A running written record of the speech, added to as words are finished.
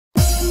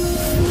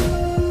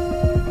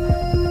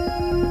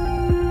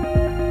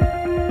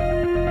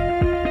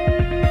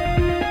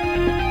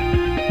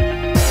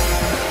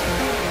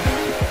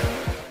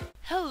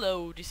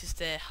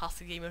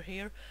Husky Gamer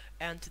here,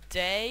 and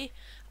today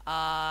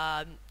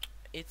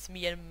it's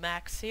me and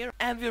Max here,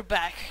 and we're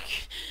back.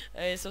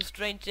 It's so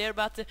strange there,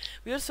 but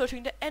we are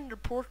searching the Ender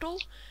Portal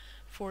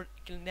for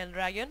killing the Ender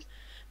Dragon,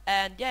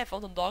 and yeah, I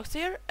found some dogs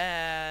here.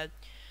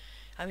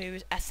 I'm here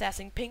with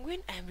Assassin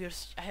Penguin, and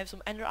I have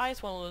some Ender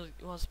Eyes. One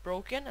was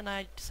broken, and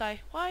I decide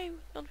why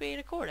don't we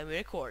record? And we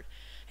record.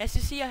 As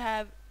you see, I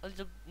have a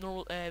little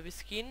normal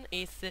skin.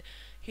 It's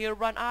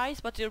Herobrine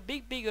eyes, but they're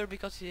bigger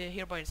because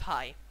Herobrine is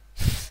high.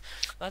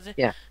 But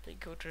yeah. they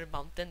go to the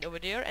mountain over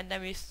there, and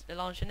then we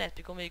launch a net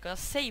because we're gonna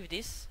save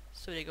this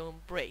so they're gonna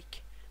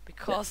break,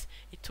 because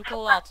it took a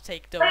lot to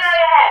take those,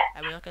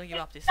 and we're not gonna give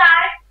up this time.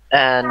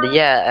 And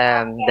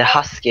yeah, the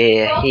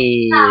Husky,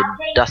 he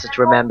doesn't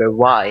remember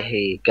why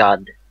he got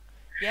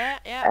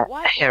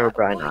Why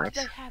Herobrine did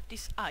I eyes. have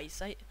this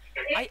ice?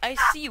 I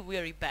see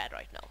very bad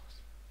right now.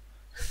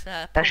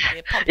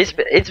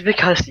 It's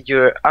because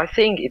I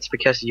think it's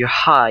because you're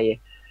high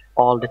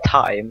all the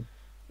time.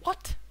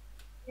 What?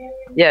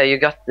 Yeah, you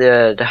got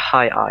the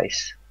high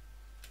eyes.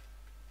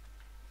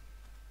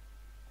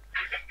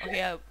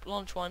 Okay,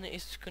 launch one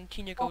is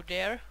continue go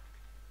there.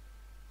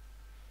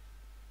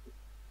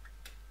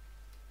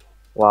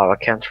 Wow, I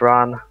can't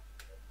run.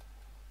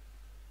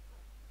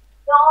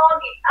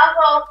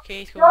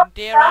 Okay, it's going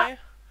there now.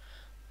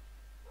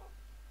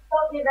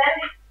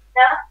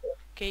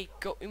 Okay,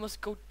 go. We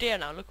must go there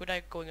now. Look where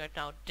I'm going right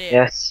now.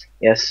 There.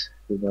 Yes,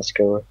 we must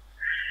go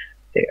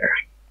there.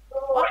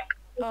 What?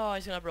 Oh,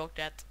 he's gonna broke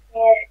that.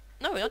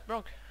 No, we're not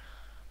broke.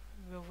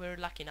 We're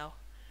lucky now.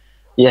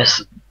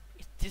 Yes.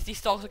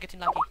 These dogs are getting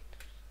lucky.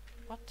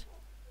 What?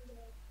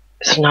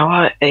 So now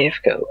I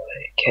AFK.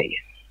 Okay.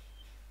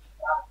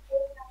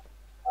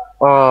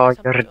 Oh,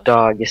 your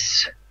dog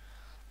is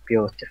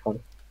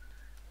beautiful.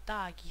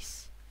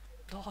 Doggies.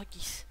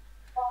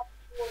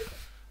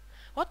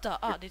 What the?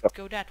 Ah, did it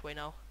go that way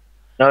now?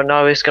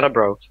 No, it's gonna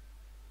broke.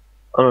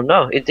 Oh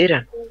no, it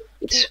didn't.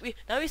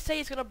 Now we say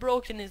it's gonna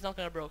broke, then it's not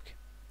gonna broke.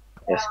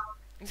 Yes.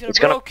 It's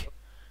gonna broke.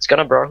 It's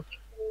gonna broke.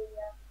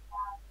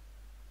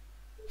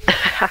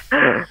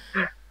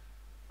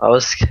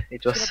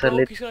 It was a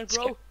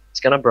little. It's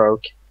gonna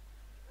broke.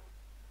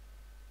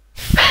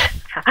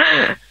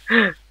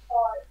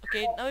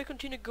 Okay, now we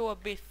continue to go a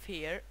bit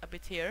here.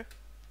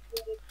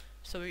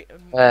 So we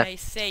may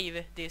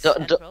save this.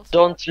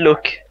 Don't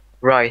look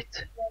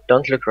right.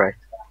 Don't look right.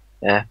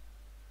 Yeah.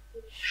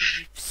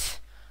 Sheeps.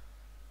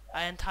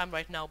 I am time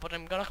right now, but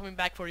I'm gonna coming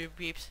back for you,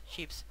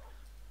 sheeps.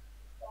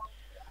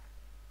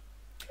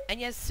 And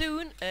yes,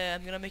 soon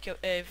I'm gonna make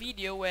a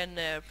video when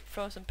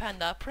Frozen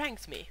Panda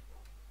pranks me.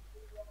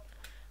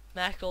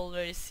 Mac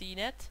already seen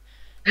it.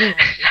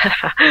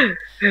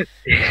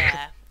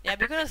 Yeah,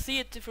 we're gonna see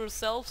it for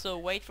yourself, so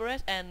wait for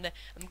it. And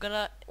I'm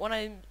gonna, when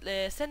I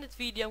send this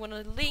video, I'm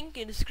gonna link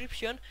in the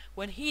description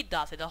when he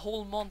does it, a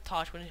whole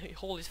montage when he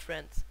holds his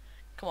friends.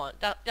 Come on,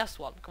 that's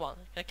one. Come on,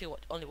 can I kill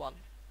what? Only one.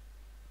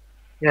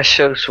 Yeah,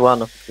 shows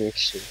one of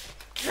these.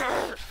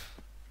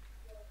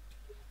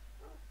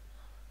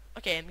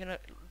 Okay, I'm gonna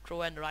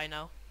throw Ender right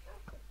now.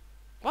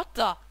 What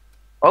the?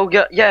 Oh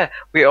yeah,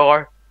 we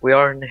are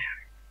near.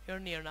 You're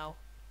near now.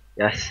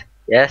 Yes.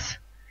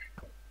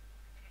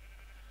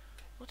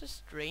 What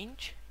is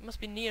strange? You must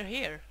be near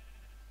here.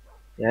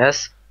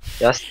 Yes.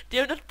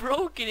 They're not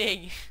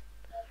broken.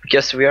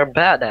 Because we are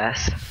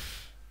badass.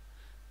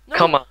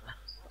 No.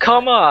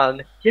 Come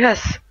on.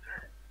 Yes.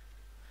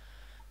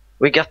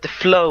 We got the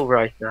flow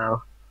right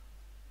now.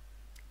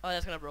 Oh,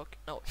 that's gonna broke.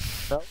 No.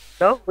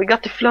 No, we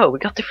got the flow.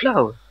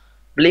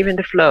 Believe in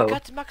the flow. We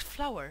got the Max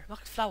Flower.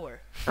 Max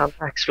Flower.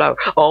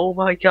 Oh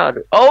my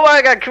god,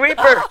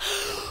 creeper!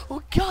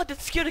 Oh god,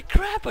 that scared the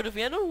crap out of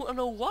me. I don't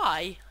know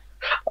why.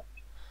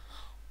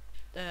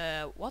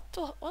 What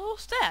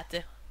was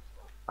that?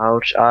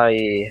 Ouch,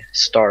 I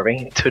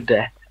starving to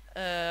death.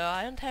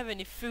 I don't have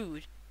any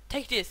food.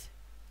 Take this.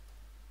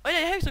 Oh yeah,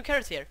 I have some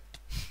carrots here.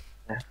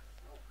 Yeah.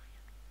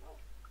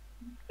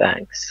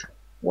 Thanks.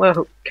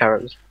 Well,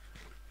 carrots.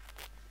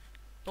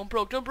 Don't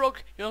broke.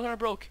 You're not gonna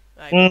broke.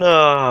 Right.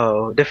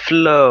 No, the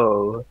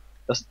flow.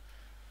 Just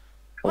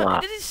come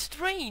on. This is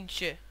strange.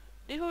 This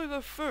is where we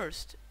were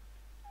first.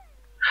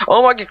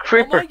 Oh my god,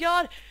 creeper! Oh my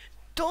god!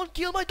 Don't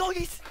kill my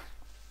doggies!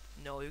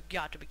 No, you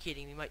got to be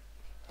kidding me, mate.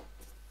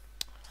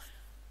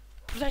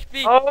 Protect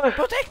me! Oh.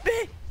 Protect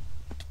me!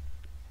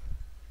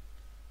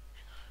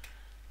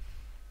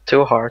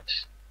 2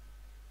 hearts.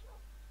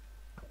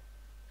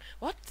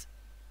 What?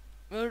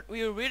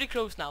 We're really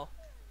close now.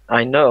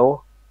 I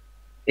know.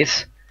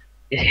 It's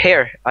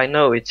here. I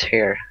know it's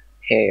here.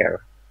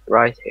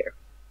 Right here.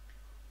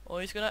 Oh,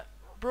 he's gonna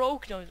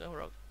broke. No, he's not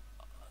broke.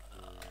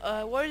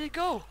 Where did it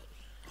go?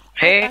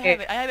 Hey.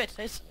 I have it.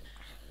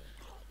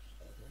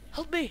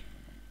 Help me!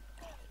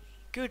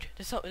 Good.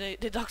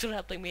 The dogs are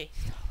helping me.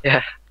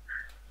 Yeah.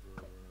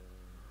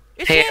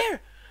 It's here.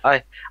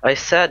 I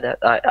said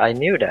that. I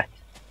knew that.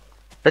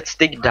 Let's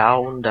dig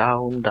down.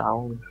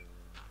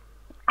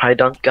 I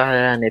don't got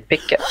any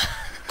picket.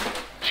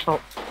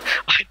 Oh,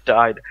 I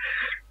died.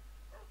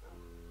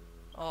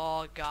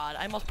 Oh god,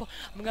 I'm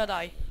gonna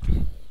die.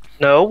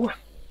 No.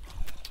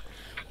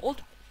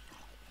 Hold.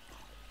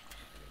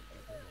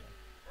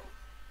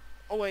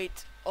 Oh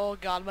wait. Oh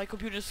god, my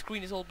computer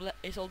screen is all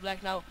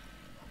black now.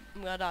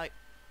 I'm gonna die.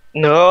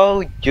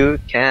 No, you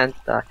can't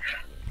die.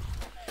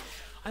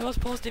 I must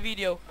pause the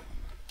video.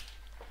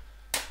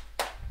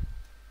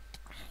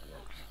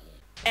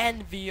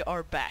 And we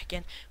are back,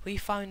 and we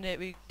found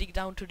we dig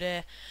down to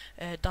the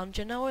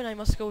dungeon now, and I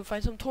must go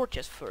find some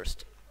torches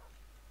first.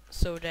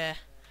 So the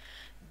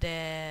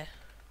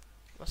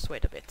must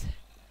wait a bit,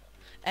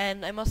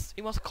 and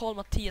we must call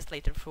Matthias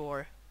later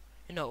for,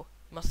 you know,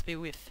 must be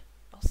with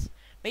us.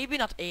 Maybe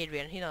not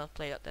Adrian. He doesn't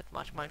play that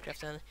much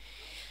Minecraft, and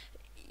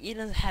he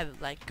doesn't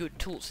have like good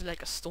tools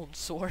like a stone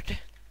sword.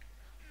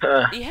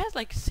 He has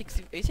like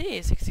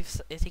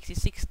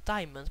 66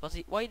 diamonds, but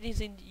why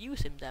doesn't he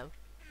use him then?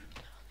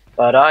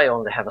 But I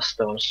only have a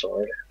stone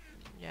sword.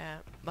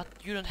 Yeah, but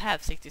you don't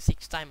have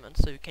 66 diamonds,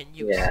 so you can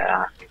use.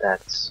 Yeah,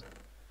 that's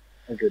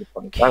a good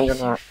point. Okay, I'm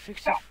gonna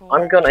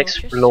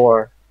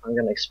explore. I'm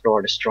gonna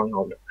explore the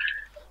stronghold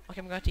Okay,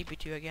 I'm gonna TP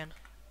to you again.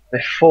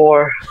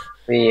 before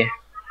we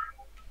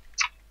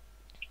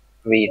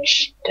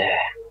reach the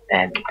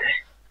end.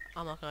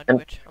 I'm not gonna do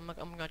it. I'm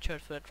gonna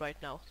search for it right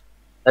now.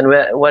 And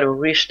when we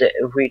reach the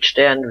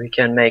end, we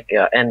can make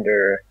a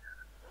ender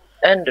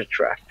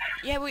trap.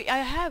 Yeah, I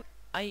have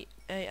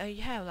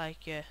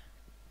like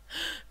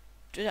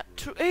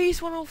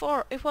he's one of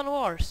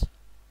ours.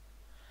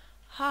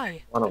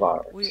 Hi. One of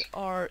ours. We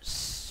are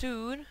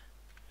soon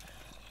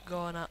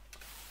gonna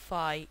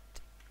fight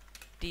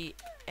the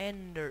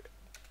Ender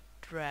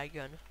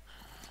Dragon.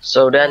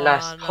 So the no.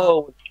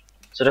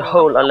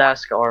 whole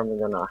Alaska army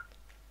gonna.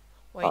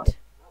 Wait.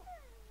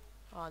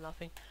 Oh,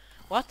 nothing.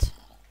 What?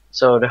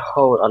 So the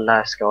whole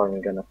Alaska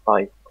army gonna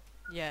fight.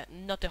 Yeah,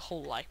 not the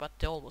whole like, but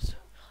the almost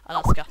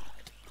Alaska.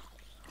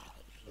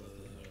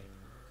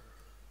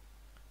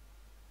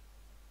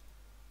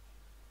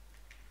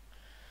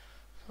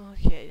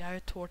 Okay, I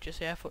have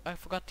torches. Yeah, I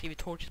forgot TV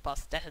torches, but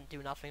that doesn't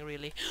do nothing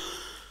really.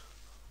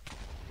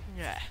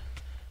 Yeah.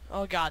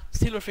 Oh god,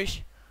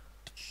 silverfish.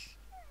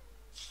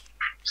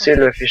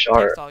 Silverfish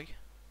are. Dog.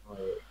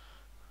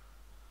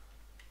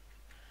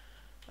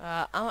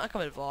 Han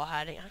kan väl vara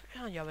här.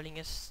 Han gör väl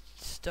inget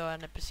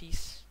störande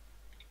precis.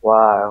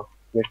 Wow,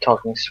 you're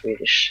talking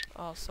Swedish.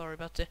 Oh, sorry,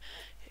 but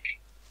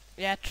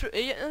yeah, I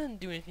didn't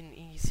do anything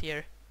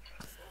easier.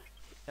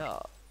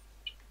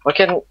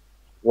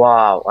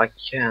 Wow, I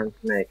can't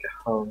make a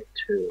home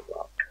too.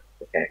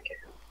 Okay.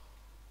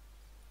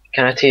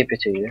 Can I TP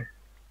to you?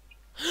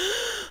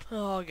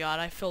 Oh god,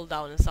 I fell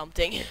down in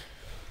something.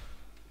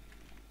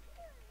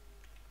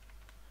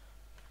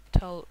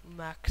 Tell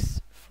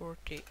Max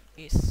 40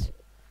 is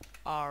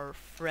our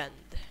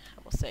friend,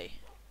 I must say.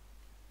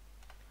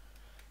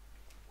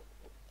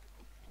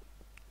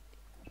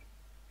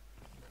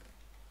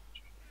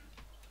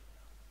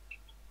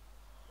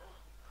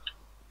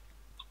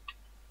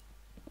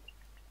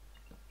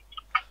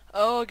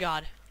 Oh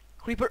god.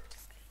 Creeper!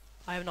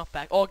 I have not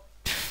back. Oh!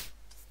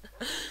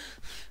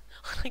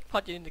 I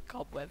put you in the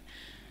cobweb.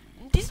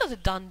 This is not a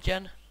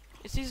dungeon.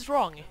 Is this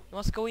wrong? You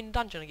must go in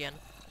dungeon again.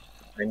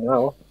 I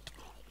know.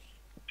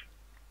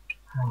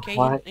 Okay,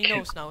 he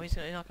knows now. He's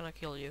not gonna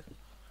kill you.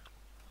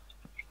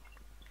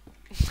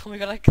 we're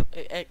gonna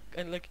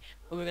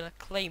we're gonna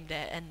claim the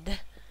end.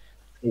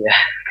 Yeah,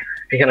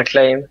 we're gonna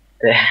claim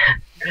the.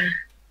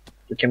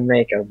 We can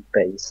make our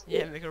base.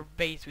 Yeah, make our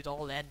base with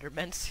all the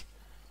enderments.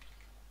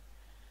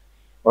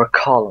 Or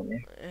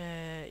colony.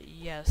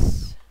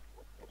 Yes.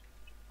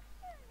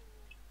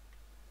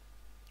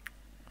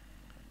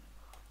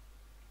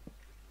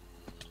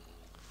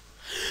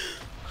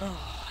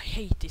 Oh, I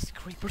hate these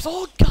creepers.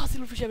 Oh god,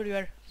 silverfish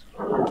everywhere.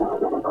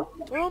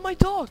 Where are my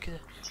dog?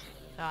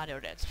 Ah,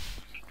 they're dead.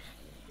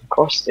 Of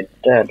course they're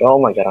dead. Oh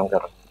my god, I'm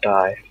gonna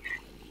die.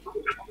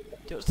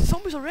 The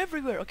zombies are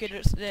everywhere. Okay,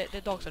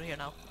 the dogs are here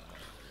now.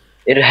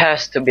 It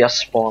has to be a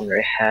spawner.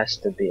 It has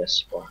to be a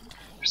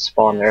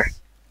spawner. Yes.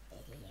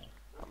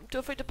 I'm too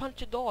afraid to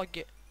punch a dog.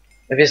 If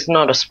it's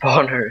not a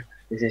spawner,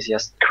 this is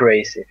just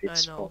crazy if it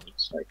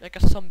spawns. Like a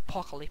zombie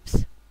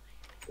apocalypse.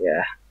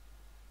 Yeah.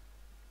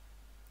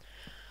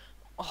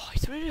 Oh,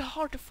 it's really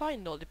hard to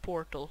find all the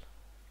portal.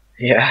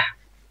 Yeah.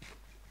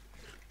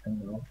 I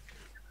know.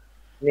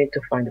 Need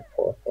to find the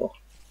portal.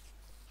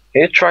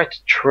 Can you try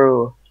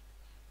to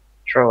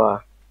throw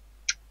a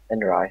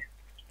ender eye?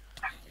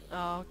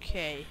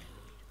 Okay.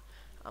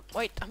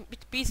 Wait, I'm a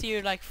bit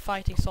busier like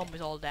fighting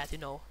zombies, all that, you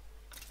know.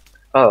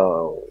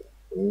 Oh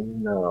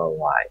no!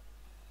 Why?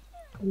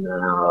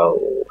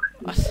 No.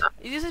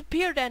 It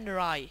disappeared, ender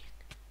eye.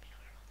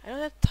 I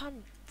don't have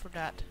time for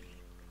that.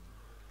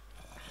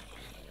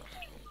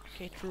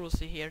 Okay,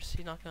 Trulsi here.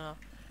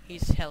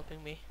 He's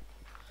helping me.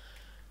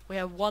 We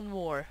have one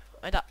more.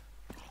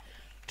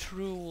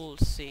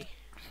 Trulsi.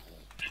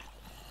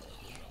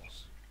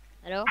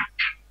 Hallå?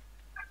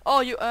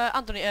 Oh,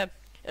 Anthony,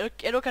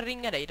 jag råkade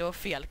ringa dig, det var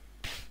fel.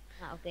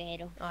 Ja, okej,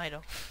 hejdå. Nej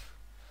då.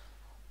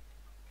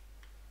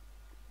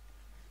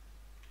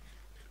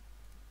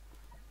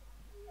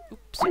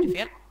 Oops, är det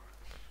fel?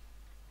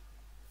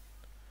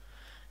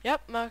 Ja,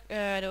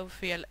 det var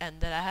fel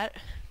ände det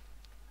här.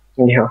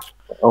 Yeah.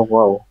 Oh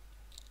wow.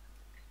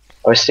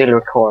 Are we still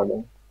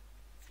recording?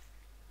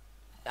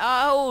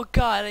 Oh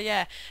god,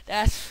 yeah.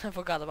 That's I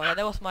forgot about that.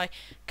 That was my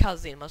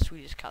cousin, my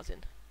Swedish cousin.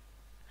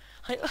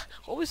 I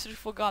always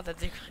forgot that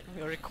they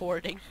were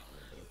recording.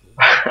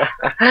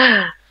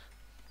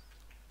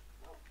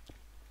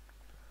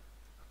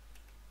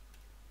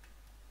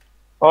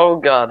 Oh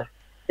god.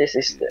 This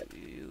is the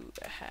You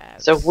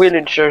have so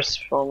villagers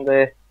from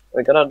the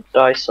we're gonna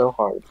die so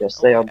hard because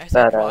they are I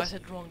said wrong. I badass.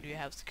 said wrong. Do you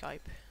have Skype?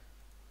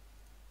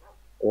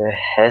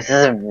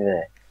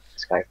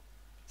 Skype.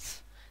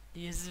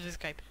 Yes, this is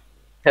Skype.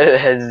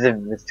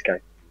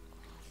 Skype.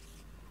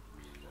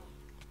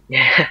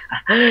 Yeah.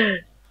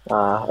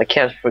 I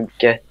can't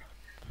forget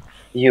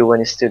you when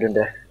you stood in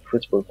the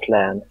football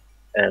plan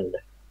and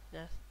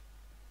Yes.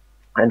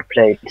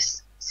 played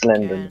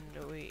Slender.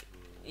 Can we?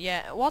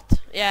 Yeah. What?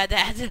 Yeah,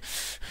 that.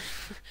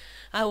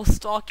 I was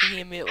stalking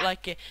him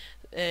like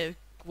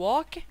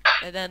walk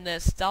and then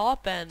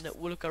stop and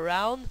look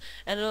around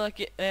and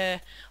like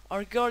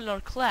our girl in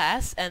our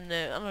class and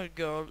another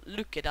girl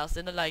look at us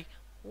and they're like,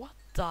 what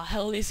the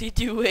hell is he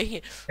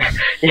doing?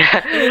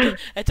 Yeah.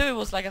 I thought it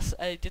was like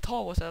the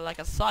thought was like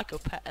a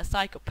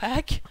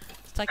psychopath.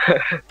 Psycho.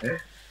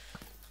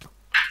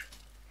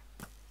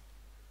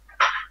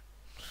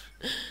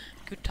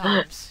 Good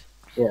times.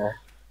 Yeah.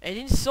 I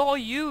didn't saw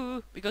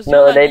you because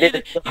No, you they like,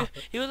 didn't.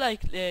 you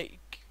like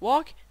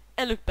walk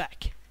and look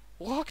back,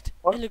 walked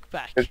What? and look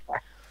back.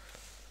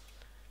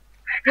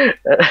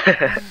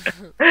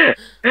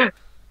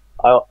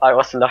 I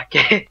was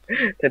lucky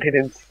that I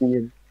didn't see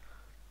him.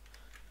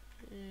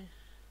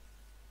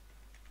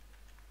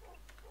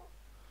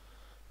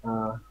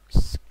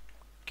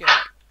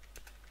 Skype.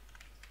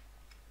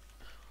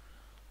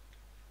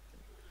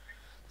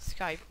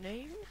 Skype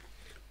name.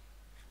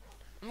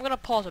 I'm gonna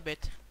pause a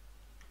bit.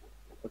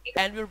 Okay.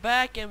 And we're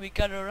back and we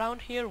got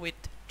around here with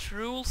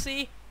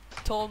Trulsi,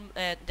 Tom,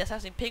 the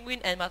Assassin Penguin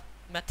and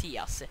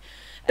Matthias.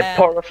 The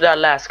part of the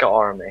Alaska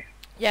army.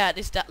 Yeah,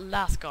 this is the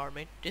last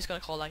army. This is gonna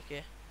call like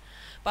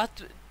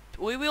but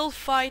we will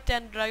fight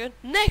End Dragon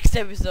next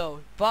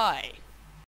episode. Bye.